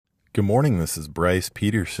Good morning, this is Bryce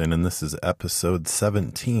Peterson, and this is episode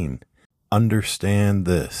 17. Understand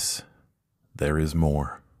this. There is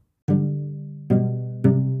more.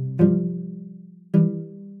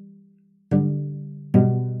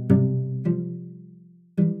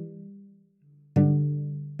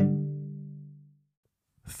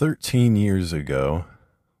 "13 years ago,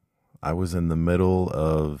 I was in the middle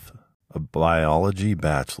of a biology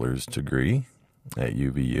bachelor's degree at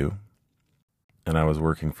UVU. And I was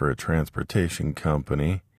working for a transportation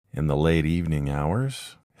company in the late evening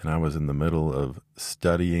hours, and I was in the middle of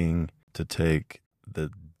studying to take the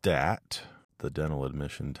DAT, the dental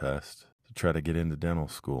admission test, to try to get into dental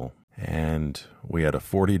school. And we had a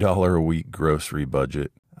 $40 a week grocery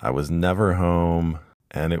budget. I was never home,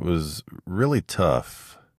 and it was really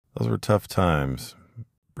tough. Those were tough times.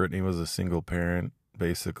 Brittany was a single parent,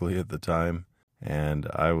 basically, at the time, and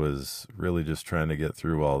I was really just trying to get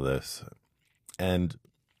through all this. And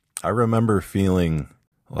I remember feeling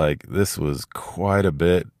like this was quite a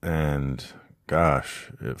bit, and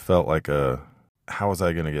gosh, it felt like how was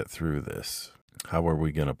I going to get through this? How were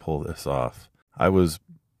we going to pull this off? I was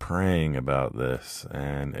praying about this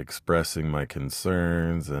and expressing my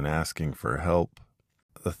concerns and asking for help.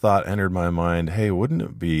 The thought entered my mind, hey, wouldn't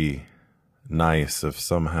it be nice if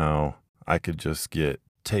somehow I could just get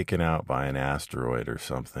taken out by an asteroid or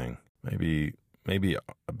something? Maybe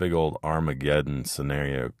a big old Armageddon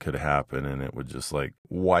scenario could happen, and it would just like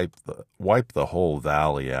wipe the whole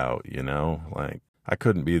valley out, you know? Like, I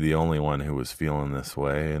couldn't be the only one who was feeling this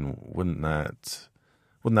way, and wouldn't that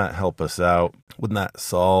help us out? Wouldn't that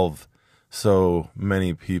solve so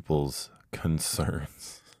many people's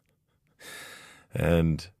concerns?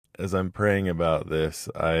 And as I'm praying about this,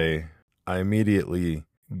 I immediately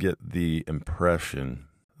get the impression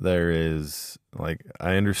there is, like,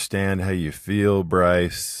 I understand how you feel,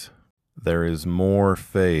 Bryce. There is more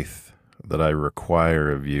faith that I require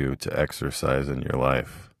of you to exercise in your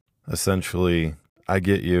life. Essentially, I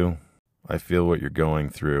get you. I feel what you're going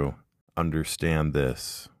through. Understand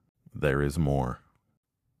this. There is more.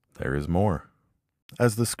 There is more.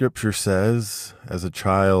 As the scripture says, as a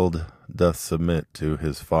child doth submit to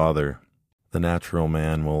his father, the natural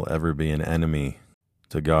man will ever be an enemy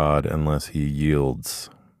to God unless he yields.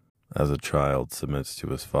 As a child submits to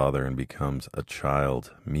his father and becomes a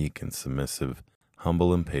child, meek and submissive,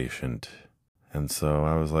 humble and patient. And so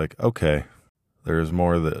I was like, okay, there is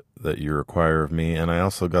more that you require of me. And I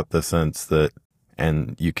also got the sense that,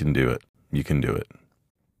 and you can do it. You can do it.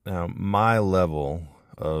 Now, my level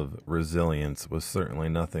of resilience was certainly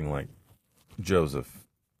nothing like Joseph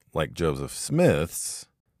Smith's.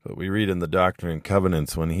 But we read in the Doctrine and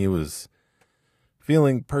Covenants when he was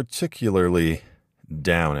feeling particularly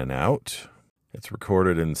down and out. It's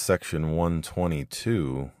recorded in section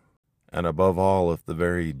 122. And above all, if the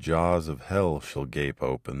very jaws of hell shall gape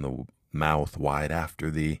open, the mouth wide after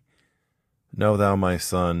thee, know thou, my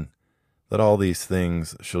son, that all these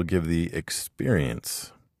things shall give thee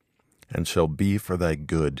experience, and shall be for thy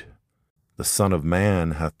good. The Son of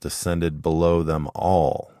Man hath descended below them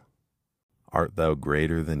all. Art thou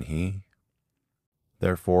greater than he?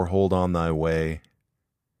 Therefore hold on thy way,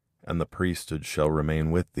 and the priesthood shall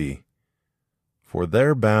remain with thee. For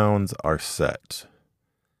their bounds are set,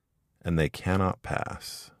 and they cannot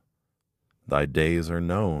pass. Thy days are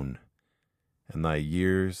known, and thy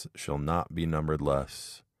years shall not be numbered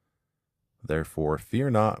less. Therefore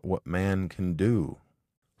fear not what man can do,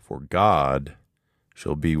 for God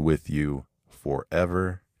shall be with you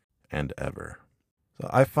forever and ever. So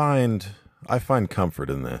I find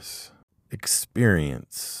comfort in this.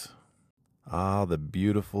 Experience. Ah, the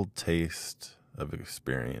beautiful taste of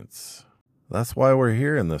experience. That's why we're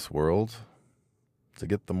here in this world, to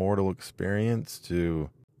get the mortal experience, to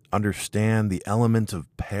understand the element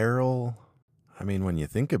of peril. I mean, when you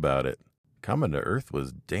think about it, coming to Earth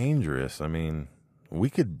was dangerous. I mean, we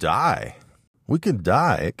could die.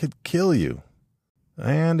 It could kill you.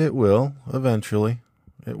 And it will eventually.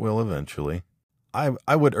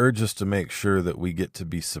 I would urge us to make sure that we get to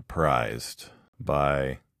be surprised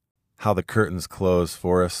by how the curtains close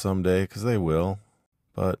for us someday, because they will.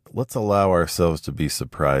 But let's allow ourselves to be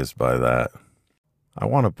surprised by that. I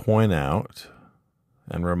want to point out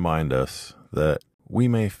and remind us that we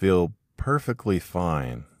may feel perfectly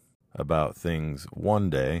fine about things one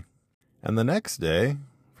day, and the next day,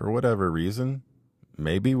 for whatever reason,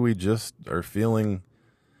 maybe we just are feeling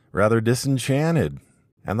rather disenchanted,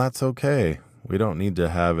 and that's okay. We don't need to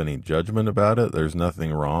have any judgment about it. There's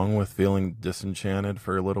nothing wrong with feeling disenchanted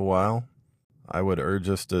for a little while. I would urge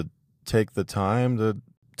us to take the time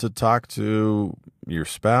to talk to your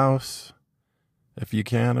spouse, if you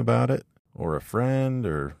can, about it, or a friend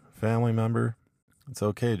or family member, it's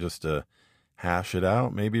okay just to hash it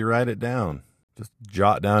out, maybe write it down. Just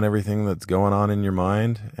jot down everything that's going on in your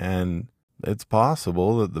mind, and it's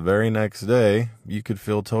possible that the very next day you could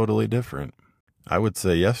feel totally different. I would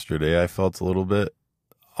say yesterday I felt a little bit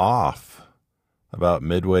off about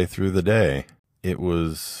midway through the day. It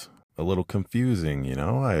was a little confusing,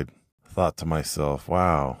 I thought to myself,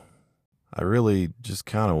 wow, I really just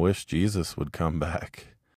kind of wish Jesus would come back.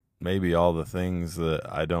 Maybe all the things that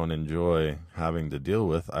I don't enjoy having to deal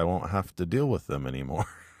with, I won't have to deal with them anymore.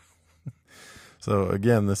 So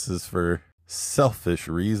again, this is for selfish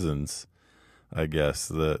reasons, I guess,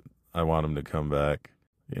 that I want him to come back,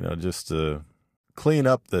 just to clean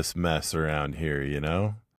up this mess around here,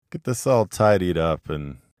 get this all tidied up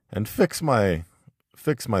and fix my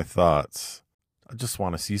thoughts. I just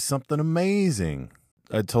want to see something amazing.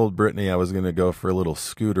 I told Brittany I was going to go for a little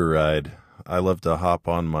scooter ride. I love to hop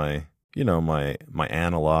on my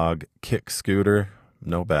analog kick scooter,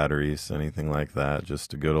 no batteries, anything like that,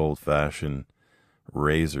 just a good old-fashioned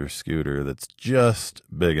Razor scooter that's just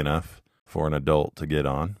big enough for an adult to get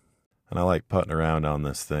on. And I like putting around on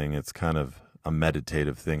this thing. It's kind of a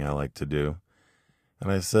meditative thing I like to do. And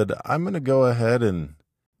I said, I'm going to go ahead and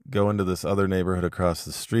go into this other neighborhood across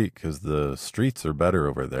the street because the streets are better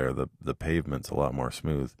over there. The pavement's a lot more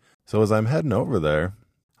smooth. So as I'm heading over there,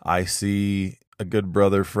 I see a good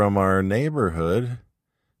brother from our neighborhood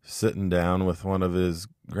sitting down with one of his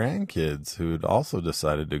grandkids who'd also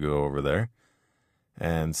decided to go over there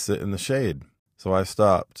and sit in the shade. So I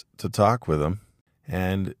stopped to talk with him,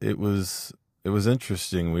 and it was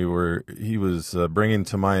interesting. He was bringing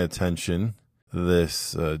to my attention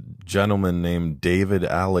this gentleman named David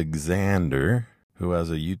Alexander, who has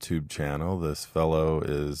a YouTube channel. This fellow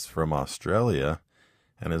is from Australia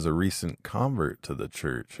and is a recent convert to the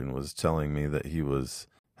church, and was telling me that he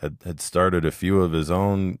had started a few of his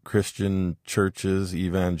own Christian churches,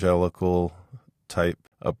 evangelical type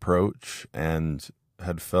approach, and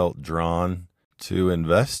had felt drawn to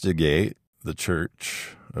investigate the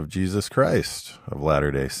Church of Jesus Christ of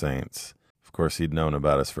Latter-day Saints. Of course, he'd known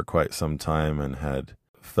about us for quite some time and had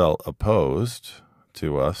felt opposed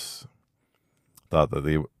to us, thought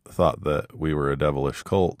that we were a devilish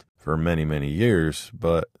cult for many, many years,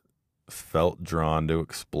 but felt drawn to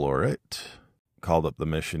explore it. Called up the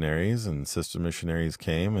missionaries, and sister missionaries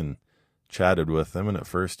came and chatted with him, and at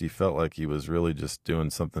first he felt like he was really just doing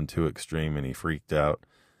something too extreme, and he freaked out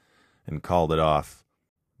and called it off,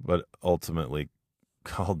 but ultimately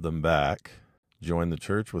called them back, joined the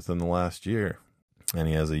church within the last year. And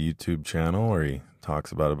he has a YouTube channel where he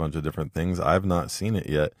talks about a bunch of different things. I've not seen it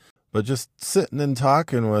yet, but just sitting and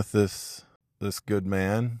talking with this good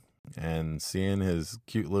man and seeing his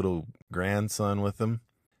cute little grandson with him,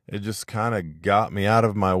 it just kind of got me out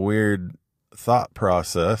of my weird thought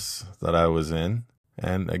process that I was in.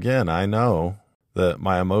 And again, I know that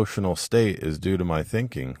my emotional state is due to my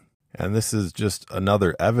thinking. And this is just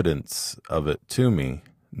another evidence of it to me.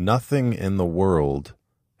 Nothing in the world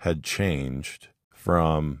had changed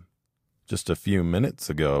from just a few minutes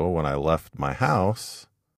ago when I left my house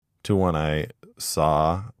to when I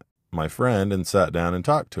saw my friend and sat down and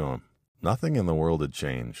talked to him. Nothing in the world had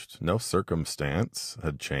changed. No circumstance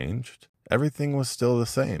had changed. Everything was still the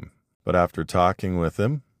same. But after talking with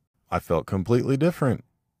him, I felt completely different.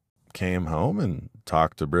 Came home and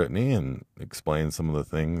talked to Brittany and explained some of the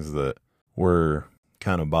things that were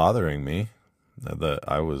kind of bothering me, that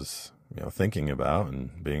I was thinking about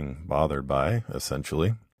and being bothered by,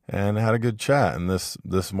 essentially, and had a good chat. And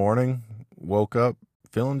this morning, woke up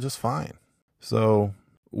feeling just fine. So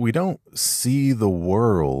we don't see the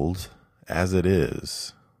world as it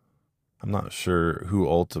is. I'm not sure who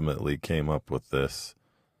ultimately came up with this.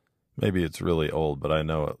 Maybe it's really old, but I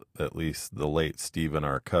know at least the late Stephen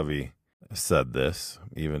R. Covey said this,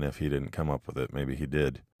 even if he didn't come up with it. Maybe he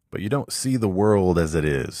did. But you don't see the world as it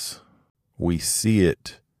is. We see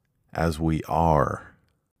it as we are.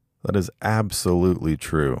 That is absolutely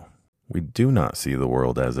true. We do not see the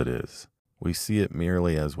world as it is. We see it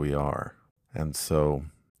merely as we are. And so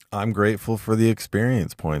I'm grateful for the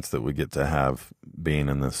experience points that we get to have being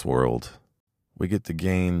in this world. We get to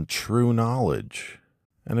gain true knowledge.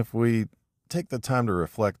 And if we take the time to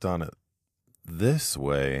reflect on it this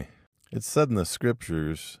way, it's said in the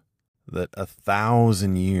scriptures that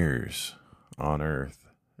 1,000 years on earth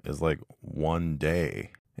is like one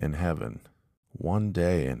day in heaven. One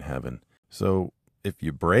day in heaven. So if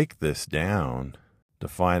you break this down to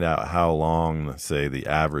find out how long, say, the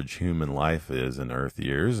average human life is in earth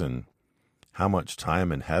years and how much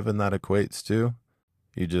time in heaven that equates to,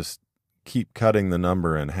 you just keep cutting the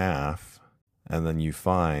number in half, and then you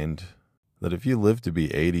find that if you live to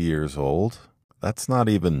be 80 years old, that's not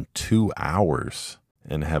even 2 hours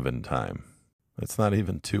in heaven time. It's not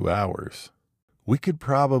even 2 hours. We could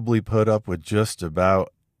probably put up with just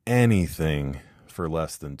about anything for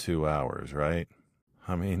less than 2 hours, right?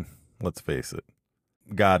 I mean, let's face it.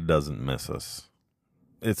 God doesn't miss us.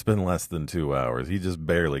 It's been less than 2 hours. He just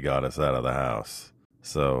barely got us out of the house.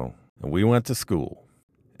 So we went to school,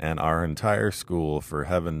 and our entire school for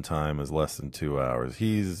heaven time is less than 2 hours.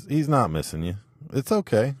 He's not missing you. It's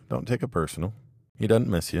okay. Don't take it personal. He doesn't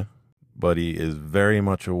miss you, but he is very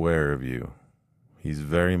much aware of you. He's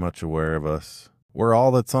very much aware of us. We're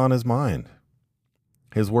all that's on his mind.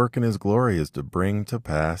 His work and his glory is to bring to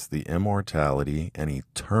pass the immortality and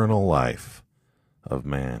eternal life of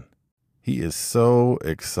man. He is so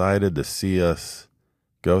excited to see us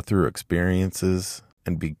go through experiences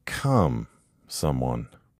and become someone.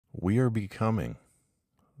 We are becoming.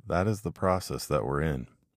 That is the process that we're in.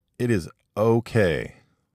 It is okay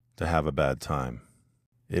to have a bad time.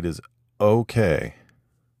 It is okay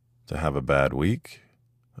to have a bad week,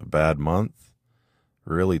 a bad month,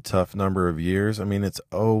 a really tough number of years. I mean, it's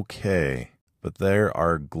okay. But there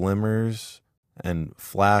are glimmers and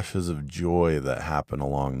flashes of joy that happen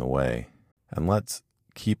along the way. And let's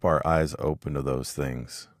keep our eyes open to those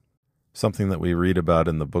things. Something that we read about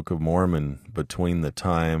in the Book of Mormon, between the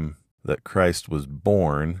time that Christ was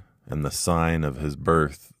born and the sign of his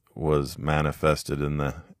birth was manifested in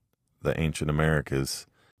the ancient Americas,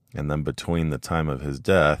 and then between the time of his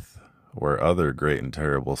death, where other great and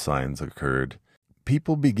terrible signs occurred,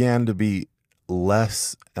 people began to be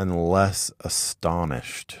less and less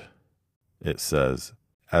astonished, it says,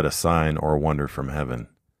 at a sign or wonder from heaven.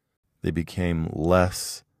 They became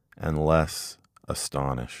less and less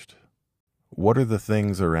astonished. What are the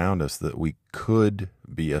things around us that we could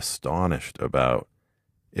be astonished about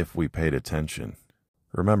if we paid attention?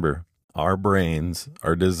 Remember, our brains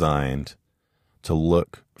are designed to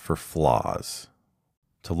look for flaws,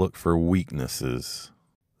 to look for weaknesses.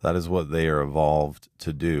 That is what they are evolved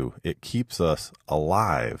to do. It keeps us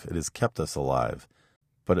alive. It has kept us alive.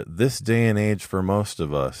 But at this day and age, for most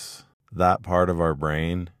of us, that part of our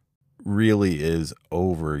brain really is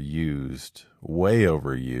overused, way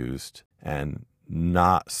overused, and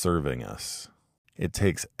not serving us. It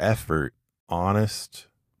takes effort, honest,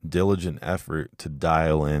 diligent effort, to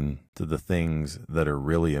dial in to the things that are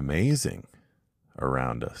really amazing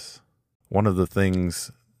around us. One of the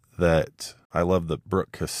things that I love that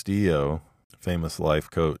Brooke Castillo, famous life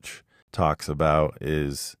coach, talks about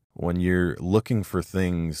is when you're looking for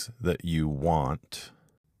things that you want,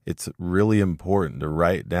 it's really important to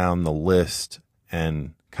write down the list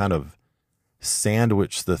and kind of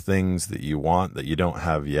sandwich the things that you want that you don't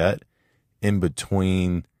have yet in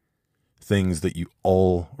between things that you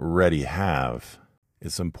already have.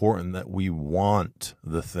 It's important that we want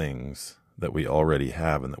the things that we already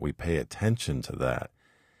have and that we pay attention to that,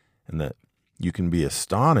 and that you can be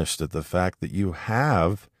astonished at the fact that you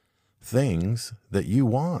have things that you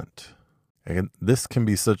want. And this can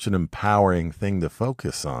be such an empowering thing to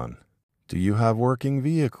focus on. Do you have working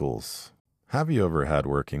vehicles? Have you ever had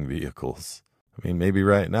working vehicles? I mean, maybe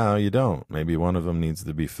right now you don't. Maybe one of them needs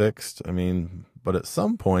to be fixed. I mean, but at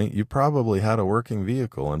some point you probably had a working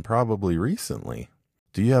vehicle, and probably recently.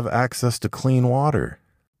 Do you have access to clean water?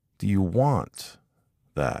 Do you want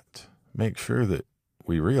that? Make sure that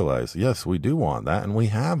we realize, yes, we do want that, and we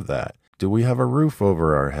have that. Do we have a roof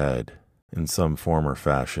over our head in some form or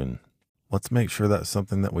fashion? Let's make sure that's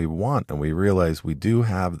something that we want, and we realize we do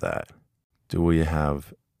have that. Do we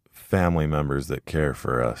have family members that care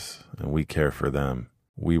for us, and we care for them?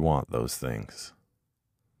 We want those things.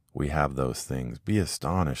 We have those things. Be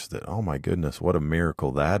astonished that, oh my goodness, what a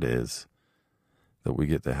miracle that is, that we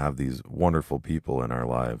get to have these wonderful people in our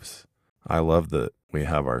lives. I love that we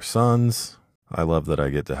have our sons. I love that I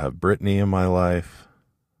get to have Brittany in my life.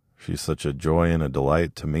 She's such a joy and a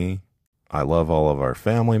delight to me. I love all of our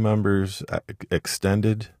family members,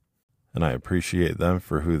 extended, and I appreciate them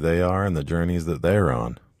for who they are and the journeys that they're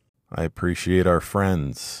on. I appreciate our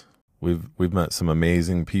friends. We've met some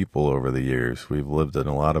amazing people over the years. We've lived in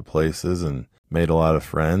a lot of places and made a lot of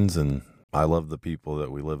friends, and I love the people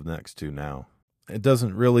that we live next to now. It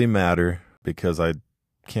doesn't really matter because I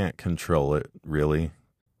can't control it, really.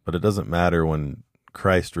 But it doesn't matter when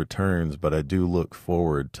Christ returns, but I do look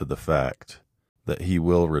forward to the fact that he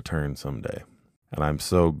will return someday. And I'm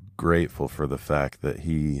so grateful for the fact that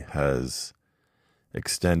he has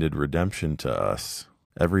extended redemption to us.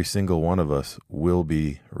 Every single one of us will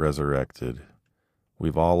be resurrected.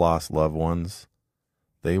 We've all lost loved ones.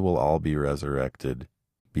 They will all be resurrected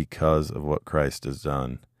because of what Christ has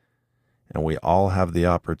done. And we all have the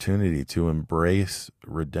opportunity to embrace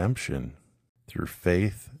redemption through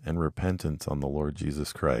faith and repentance on the Lord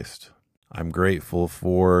Jesus Christ. I'm grateful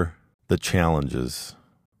for the challenges.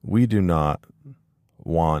 We do not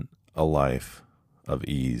want a life of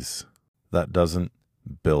ease. That doesn't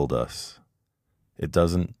build us. It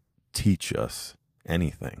doesn't teach us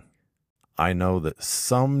anything. I know that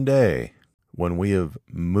someday, when we have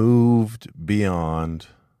moved beyond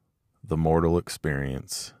the mortal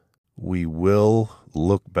experience, we will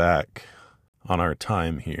look back on our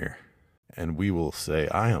time here and we will say,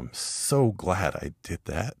 I am so glad I did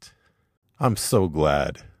that. I'm so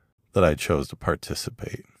glad that I chose to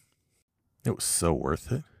participate. It was so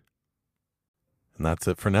worth it. And that's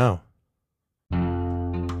it for now.